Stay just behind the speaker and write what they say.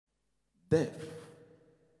Death,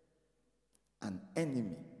 an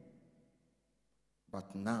enemy,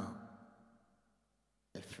 but now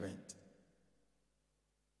a friend.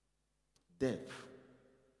 Death,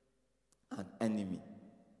 an enemy,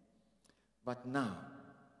 but now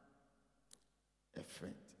a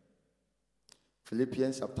friend.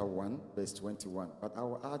 Philippians chapter 1, verse 21. But I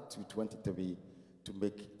will add to 23 to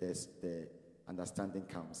make this, the understanding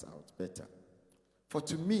comes out better. For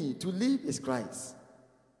to me, to live is Christ,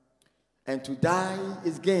 and to die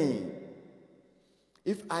is gain.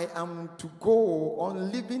 If I am to go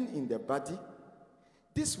on living in the body,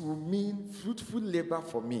 this will mean fruitful labor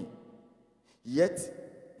for me.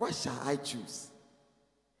 Yet, what shall I choose?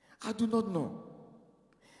 I do not know.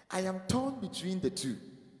 I am torn between the two.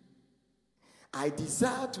 I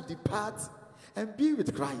desire to depart and be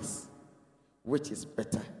with Christ, which is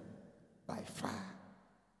better by far.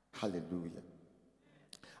 Hallelujah.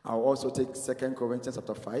 I'll also take 2 Corinthians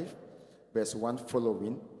chapter 5, verse 1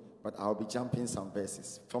 following, but I'll be jumping some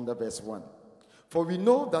verses from the verse 1. For we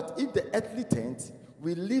know that if the earthly tent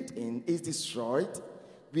we lived in is destroyed,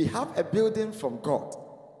 we have a building from God,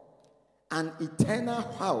 an eternal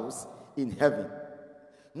house in heaven,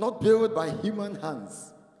 not built by human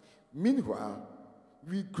hands. Meanwhile,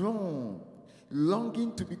 we groan,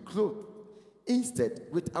 longing to be clothed instead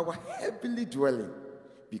with our heavenly dwelling,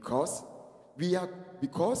 because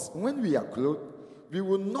when we are clothed, we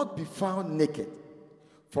will not be found naked.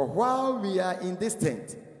 For while we are in this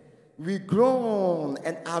tent, we groan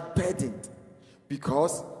and are burdened,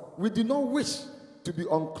 because we do not wish to be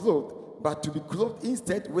unclothed, but to be clothed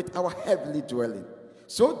instead with our heavenly dwelling,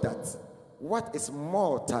 so that what is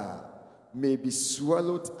mortal may be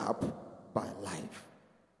swallowed up by life.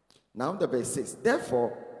 Now the verse says,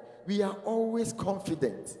 therefore, we are always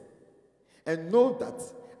confident and know that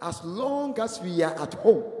as long as we are at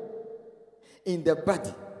home in the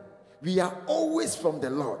body, we are always from the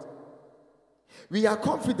Lord. We are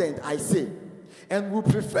confident, I say, and we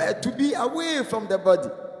prefer to be away from the body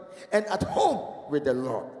and at home with the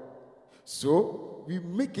Lord. So we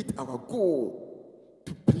make it our goal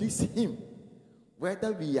to please Him,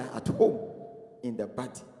 whether we are at home in the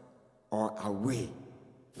body or away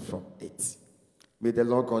from it. May the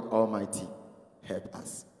Lord God Almighty help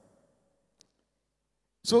us.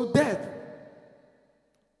 So death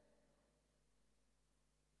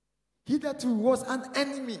hitherto was an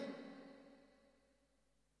enemy.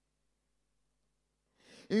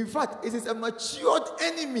 In fact, it is a matured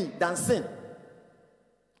enemy than sin.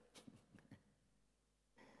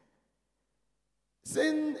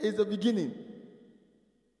 Sin is the beginning.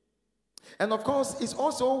 And of course, it's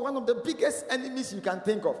also one of the biggest enemies you can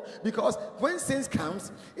think of. Because when sin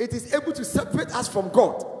comes, it is able to separate us from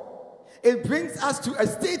God. It brings us to a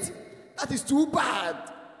state that is too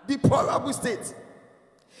bad, deplorable state.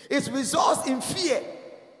 It results in fear.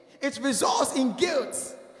 It results in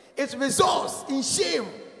guilt. It results in shame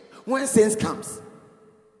when sin comes.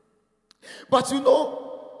 But you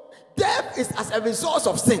know, death is as a result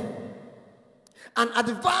of sin. An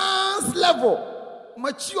advanced level,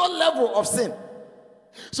 mature level of sin.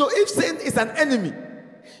 So if sin is an enemy,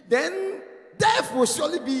 then death will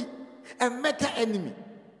surely be a mega enemy.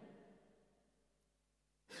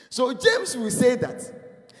 So James will say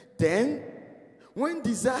that then when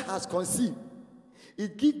desire has conceived,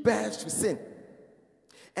 it gives birth to sin.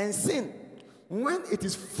 And sin, when it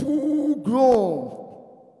is full grown,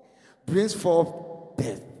 brings forth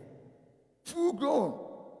death. Full grown.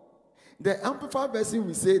 The Amplified Version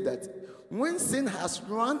will say that when sin has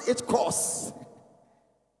run its course,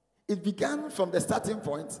 it began from the starting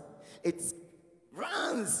point, it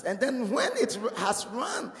runs, and then when it has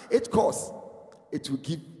run its course, it will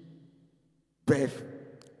give birth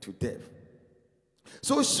to death.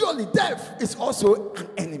 So surely death is also an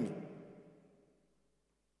enemy.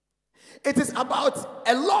 It is about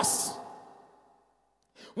a loss.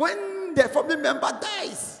 When the family member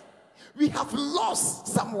dies, we have lost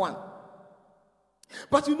someone.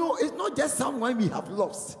 But you know, it's not just someone we have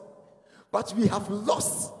lost, but we have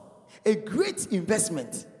lost a great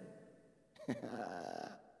investment.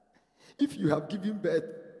 If you have given birth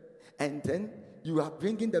and then you are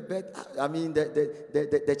bringing the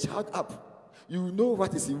child up, you know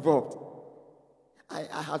what is involved.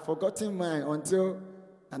 I had forgotten mine until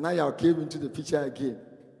Anaya came into the picture again.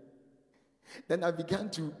 Then I began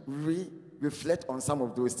to reflect on some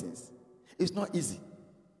of those things. It's not easy.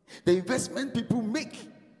 The investment people make,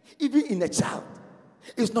 even in a child,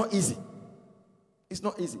 it's not easy. It's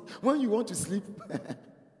not easy. When you want to sleep,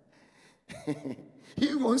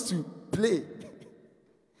 he wants to play.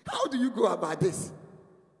 How do you go about this?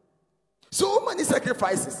 So many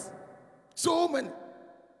sacrifices. So many.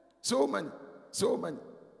 So many, so many,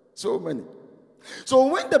 so many. So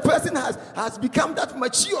when the person has become that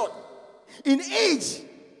matured in age,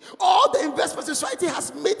 all the investment society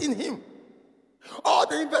has made in him, all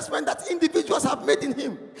the investment that individuals have made in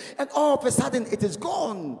him, and all of a sudden it is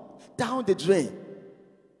gone down the drain.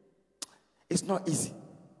 It's not easy.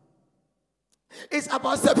 It's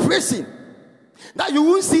about separation. That you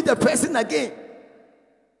won't see the person again.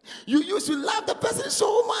 You used to love the person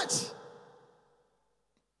so much.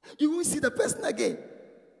 You won't see the person again.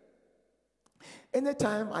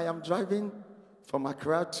 Anytime I am driving from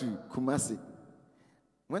Accra to Kumasi,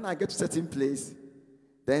 when I get to a certain place,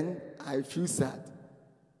 then I feel sad.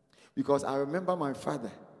 Because I remember my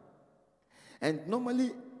father. And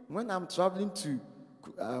normally, when I'm traveling to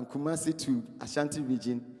Kumasi to Ashanti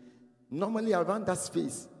region, normally around that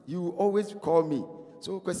space, you always call me.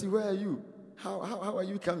 So, Kwasi, where are you? How are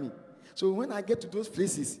you coming? So when I get to those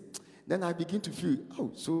places, then I begin to feel,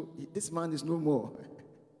 oh, so this man is no more.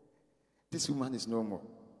 This woman is no more.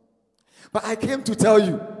 But I came to tell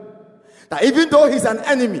you that even though he's an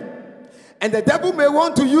enemy, and the devil may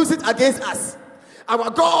want to use it against us, our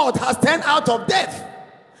God has turned out of death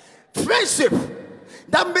friendship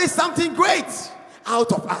that made something great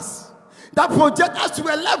out of us, that project us to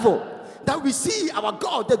a level that we see our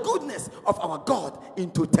God, the goodness of our God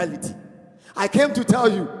in totality. I came to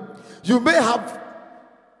tell you, you may have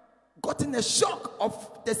gotten a shock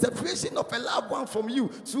of the separation of a loved one from you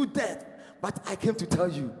through death, but I came to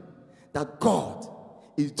tell you that God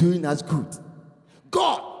is doing us good.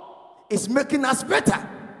 God is making us better,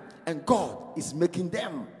 and God is making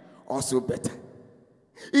them also better.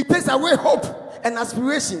 It takes away hope and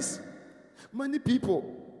aspirations. Many people,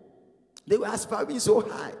 they were aspiring so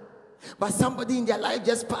high, but somebody in their life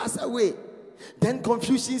just passed away. Then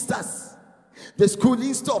confusion starts. The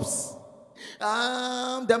schooling stops.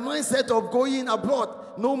 The mindset of going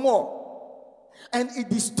abroad, no more. And it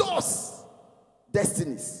distorts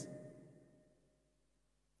destinies.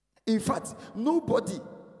 In fact, nobody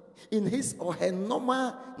in his or her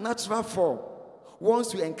normal natural form wants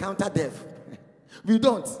to encounter death. We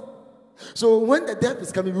don't. So when the death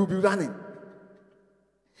is coming, we'll be running.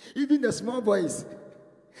 Even the small boys,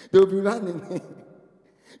 they'll be running.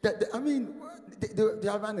 They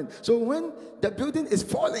are running. So when the building is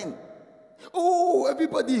falling, oh,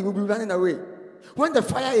 everybody will be running away. When the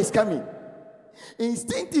fire is coming,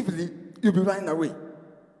 instinctively, you'll be running away.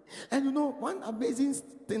 And you know, one amazing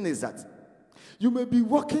thing is that you may be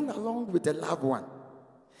walking along with a loved one,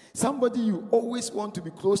 somebody you always want to be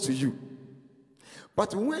close to you.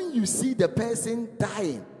 But when you see the person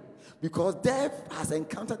dying, because death has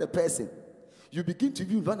encountered the person, you begin to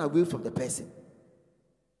even run away from the person.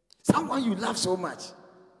 Someone you love so much.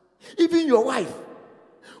 Even your wife.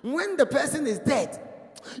 When the person is dead,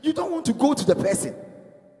 you don't want to go to the person.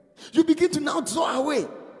 You begin to now draw away.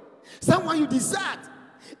 Someone you desire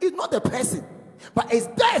is not the person, but it's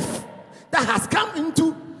death that has come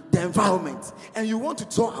into the environment and you want to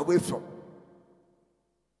draw away from.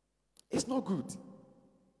 It's not good.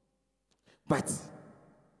 But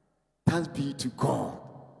thanks be to God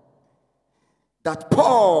that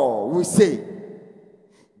Paul will say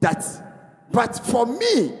that, but for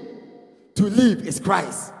me to live is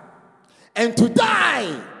Christ, and to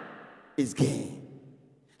die is gain.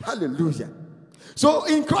 Hallelujah. So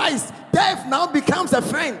in Christ, death now becomes a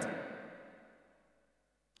friend.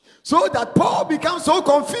 So that Paul becomes so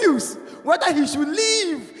confused whether he should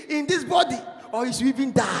live in this body or he should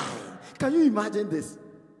even die. Can you imagine this?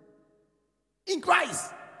 In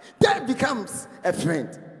Christ, death becomes a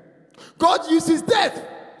friend. God uses death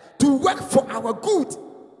to work for our good.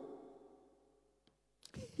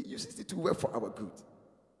 He uses it to work for our good.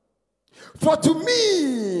 For to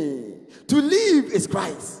me, to live is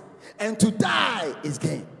Christ, and to die is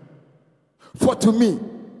gain. For to me.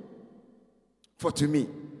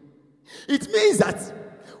 It means that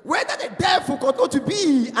whether the devil continue to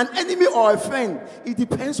be an enemy or a friend, it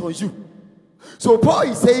depends on you. So Paul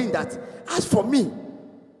is saying that, as for me,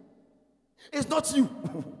 it's not you.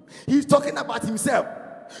 He's talking about himself.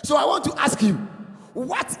 So I want to ask you,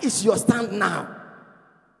 what is your stand now?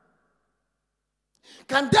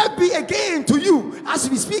 Can there be a gain to you as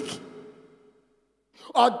we speak?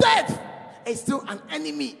 Or death is still an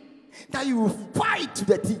enemy that you will fight to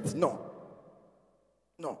the teeth? No.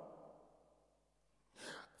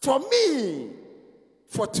 For me,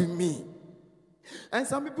 for to me. And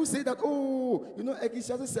some people say that, oh, you know,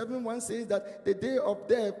 Ecclesiastes 7:1 says that the day of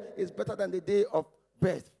death is better than the day of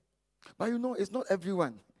birth. But you know, it's not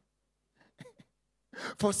everyone.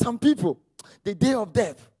 For some people, the day of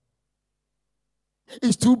death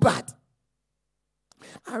is too bad.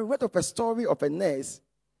 I read of a story of a nurse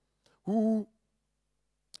who,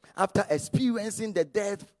 after experiencing the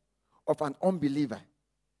death of an unbeliever,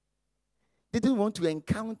 didn't want to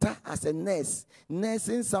encounter as a nurse,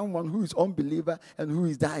 nursing someone who is unbeliever and who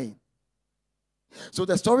is dying. So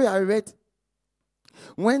the story I read,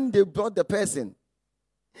 when they brought the person,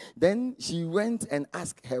 then she went and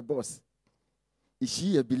asked her boss, is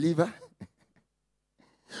she a believer?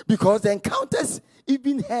 Because the encounters,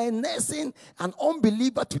 even her nursing an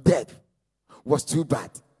unbeliever to death, was too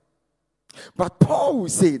bad. But Paul will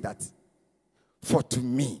say that, for to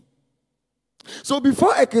me. So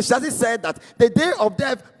before Ecclesiastes said that the day of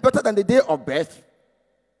death better than the day of birth,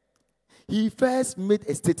 he first made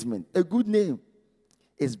a statement. A good name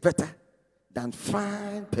is better than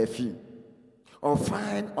fine perfume or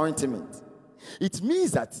fine ointment. It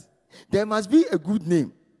means that there must be a good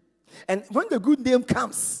name. And when the good name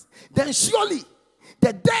comes, then surely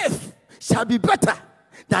the death shall be better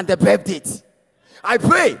than the birth date. I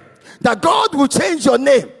pray that God will change your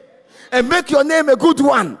name and make your name a good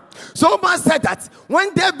one. So much said that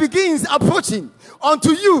when death begins approaching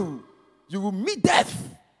unto you, you will meet death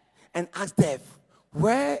and ask death,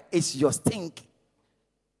 where is your stink?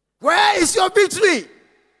 Where is your victory?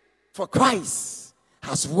 For Christ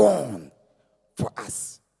has won for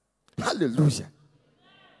us. Hallelujah.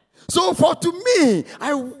 So for to me,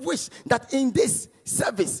 I wish that in this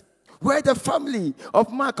service, where the family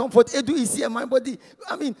of my comfort Edu is here, my body,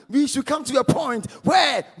 we should come to a point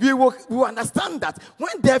where we will understand that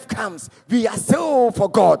when death comes, we are still for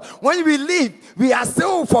God. When we live, we are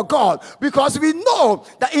still for God. Because we know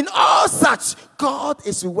that in all such, God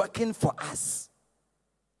is working for us.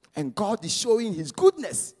 And God is showing his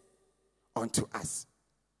goodness unto us.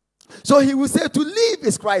 So he will say to live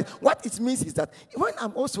is Christ. What it means is that when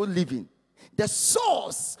I'm also living, the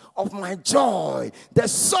source of my joy, the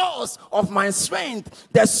source of my strength,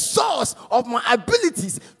 the source of my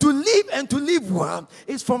abilities to live and to live well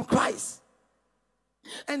is from Christ.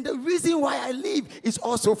 And the reason why I live is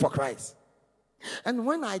also for Christ. And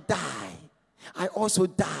when I die, I also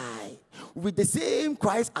die with the same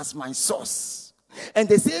Christ as my source and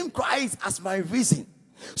the same Christ as my reason.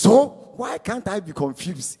 So why can't I be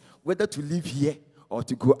confused whether to live here or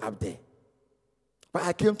to go up there? But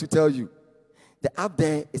I came to tell you, the up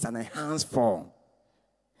there is an enhanced form.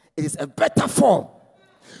 It is a better form.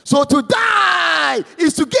 So to die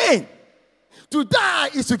is to gain. To die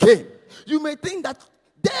is to gain. You may think that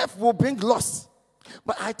death will bring loss.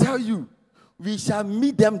 But I tell you, we shall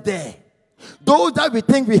meet them there. Those that we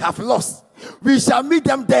think we have lost, we shall meet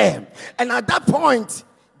them there. And at that point,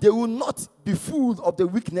 they will not be full of the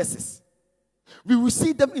weaknesses. We will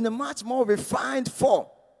see them in a much more refined form.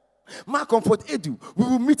 My comfort Edu, we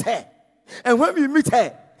will meet her. And when we meet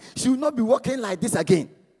her, she will not be walking like this again.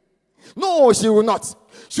 No, she will not.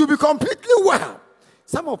 She will be completely well.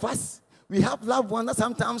 Some of us, we have loved ones that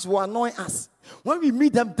sometimes will annoy us. When we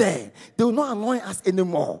meet them there, they will not annoy us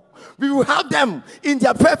anymore. We will have them in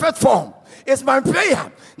their perfect form. It's my prayer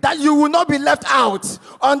that you will not be left out.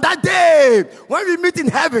 On that day, when we meet in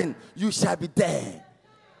heaven, you shall be there.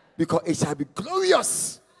 Because it shall be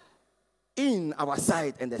glorious in our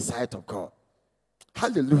sight and the sight of God.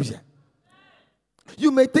 Hallelujah.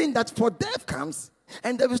 You may think that for death comes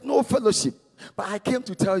and there is no fellowship. But I came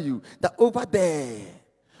to tell you that over there,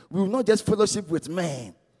 we will not just fellowship with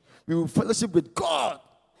men. We will fellowship with God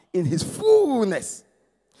in his fullness.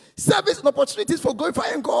 Service and opportunities for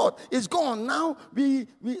glorifying God is gone. Now, the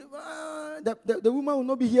woman will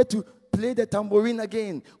not be here to play the tambourine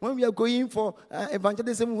again. When we are going for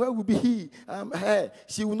evangelism, where will be her?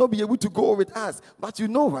 She will not be able to go with us. But you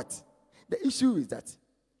know what? The issue is that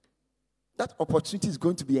opportunity is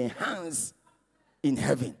going to be enhanced in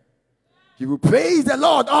heaven. You will praise the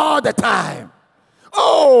Lord all the time.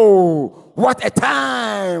 Oh, what a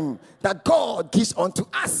time that God gives unto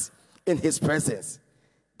us in his presence.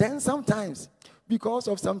 Then sometimes, because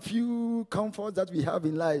of some few comforts that we have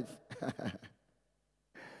in life,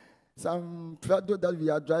 some Prado that we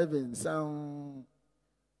are driving, some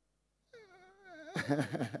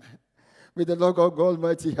may the Lord God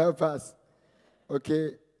Almighty help us.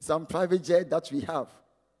 Okay, some private jet that we have.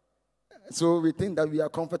 So we think that we are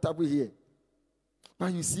comfortable here.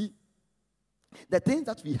 But you see, the things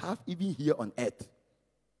that we have even here on earth,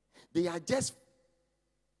 they are just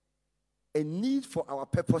a need for our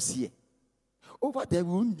purpose here. Over there,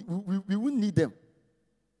 we won't need them.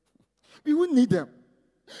 We won't need them.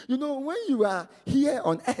 You know, when you are here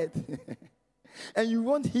on earth and you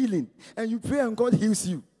want healing and you pray and God heals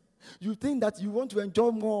you, you think that you want to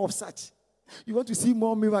enjoy more of such. You want to see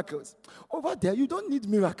more miracles. Over there, you don't need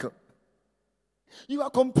miracle. You are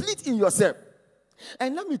complete in yourself.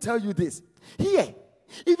 And let me tell you this. Here,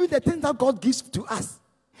 Even the things that God gives to us,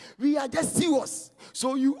 we are just serious.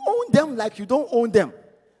 So you own them like you don't own them.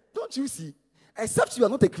 Don't you see? Except you are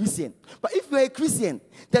not a Christian. But if you are a Christian,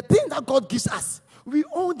 the things that God gives us, we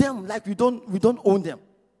own them like we don't own them.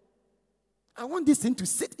 I want this thing to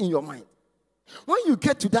sit in your mind. When you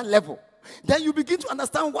get to that level, then you begin to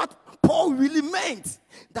understand what Paul really meant.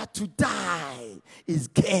 That to die is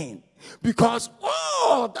gain. Because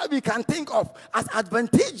all that we can think of as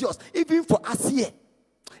advantageous, even for us here,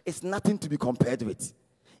 is nothing to be compared with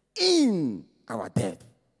in our death.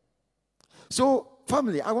 So,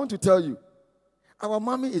 family, I want to tell you, our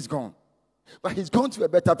mommy is gone, but he's gone to a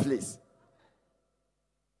better place.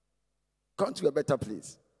 Gone to a better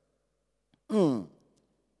place.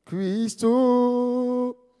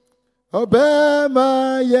 Christo,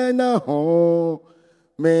 obema yena ho,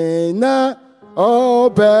 mena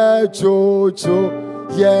obe jojo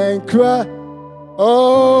yenkra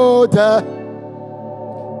oda.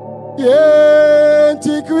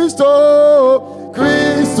 Yenti Christo,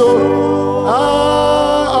 Christo,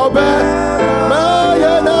 obema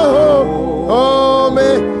yena ho,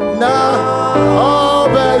 mena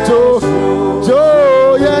obe jojo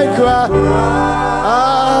yenkra.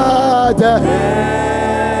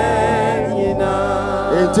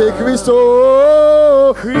 Into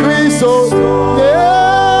Christo, Christo,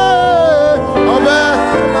 yeah, oh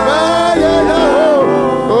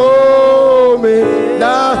me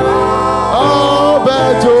na,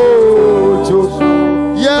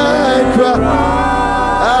 yeah,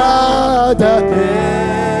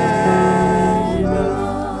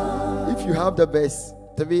 if you have the verse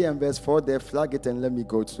 3 and verse 4 there, flag it and let me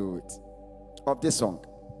go through it. Of this song.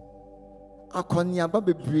 Akonyaba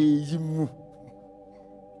bebre yimu.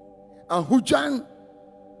 Ahujan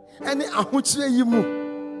ene ahuchire yimu.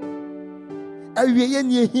 Awiye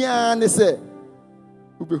ne hia ne se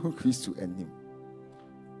ubehu Kristo anim.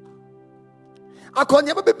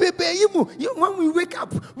 Akonyaba bebre yimu. When we wake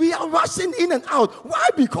up, we are rushing in and out. Why?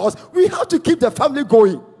 Because we have to keep the family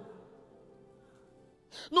going.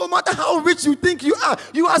 No matter how rich you think you are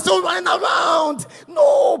still running around.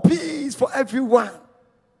 No peace for everyone.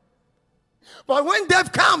 But when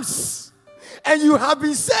death comes and you have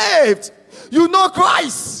been saved, you know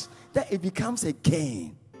Christ, then it becomes a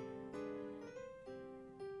gain.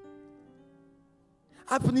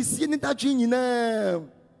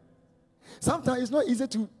 Sometimes it's not easy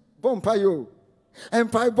to bomb payo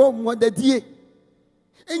and pay bomb one day.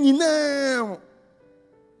 And you know.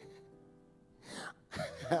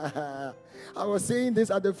 I was saying this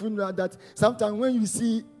at the funeral that sometimes when you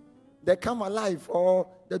see the Come Alive or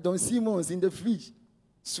the Don Simons in the fridge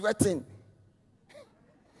sweating,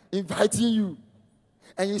 inviting you,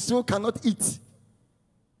 and you still cannot eat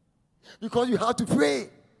because you have to pray,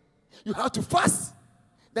 you have to fast,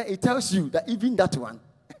 then it tells you that even that one,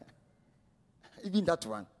 even that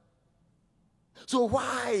one. So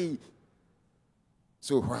why?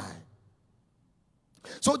 So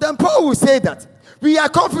then Paul will say that we are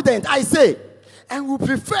confident, I say, and we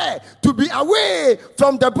prefer to be away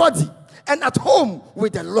from the body and at home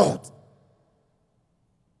with the Lord.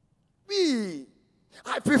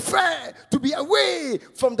 I prefer to be away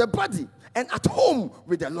from the body and at home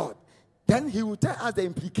with the Lord. Then he will tell us the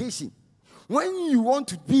implication. When you want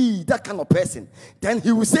to be that kind of person, then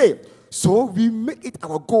he will say, so we make it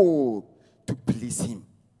our goal to please him.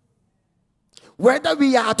 Whether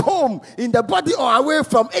we are at home in the body or away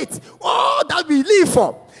from it, all that we live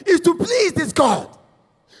for is to please this God.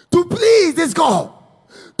 To please this God.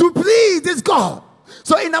 To please this God.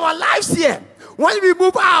 So in our lives here, when we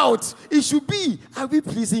move out, it should be, are we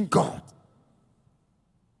pleasing God?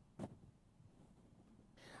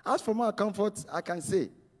 As for my comfort, I can say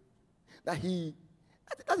that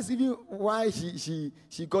that is even why she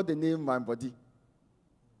got the name My Body.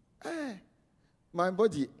 My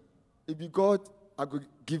body. If be God, I could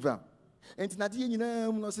give her. And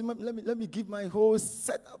let me give my whole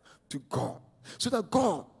setup to God, so that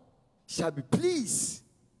God shall be pleased.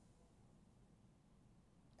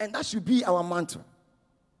 And that should be our mantra.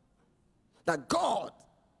 That God,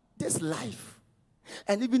 this life,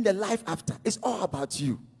 and even the life after, is all about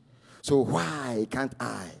you. So why can't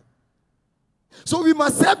I? So we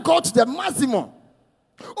must serve God to the maximum.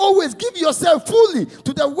 Always give yourself fully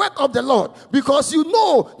to the work of the Lord, because you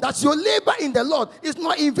know that your labor in the Lord is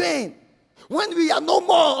not in vain. When we are no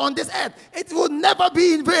more on this earth, it will never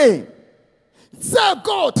be in vain. Serve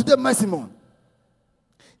God to the maximum.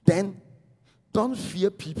 Then don't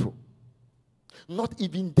fear people, not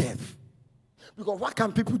even death. Because what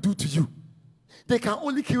can people do to you? They can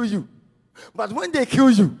only kill you. But when they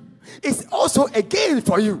kill you, it's also a gain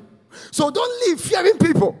for you. So don't live fearing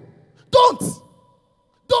people. Don't.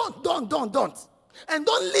 Don't. And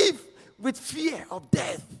don't live with fear of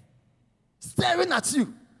death staring at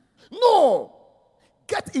you. No.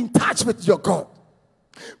 Get in touch with your God.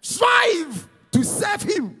 Strive to serve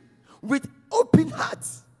him with open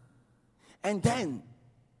hearts. And then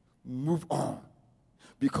move on.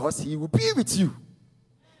 Because he will be with you.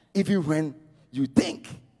 Even when you think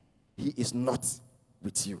he is not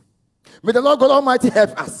with you. May the Lord God Almighty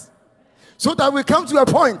help us. So that we come to a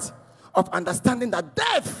point of understanding that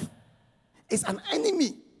death is an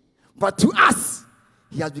enemy. But to us,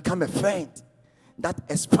 he has become a friend that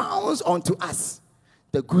expounds unto us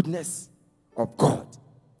the goodness of God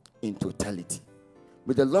in totality.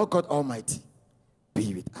 May the Lord God Almighty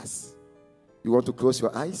be with us. You want to close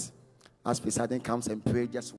your eyes? As President comes and pray just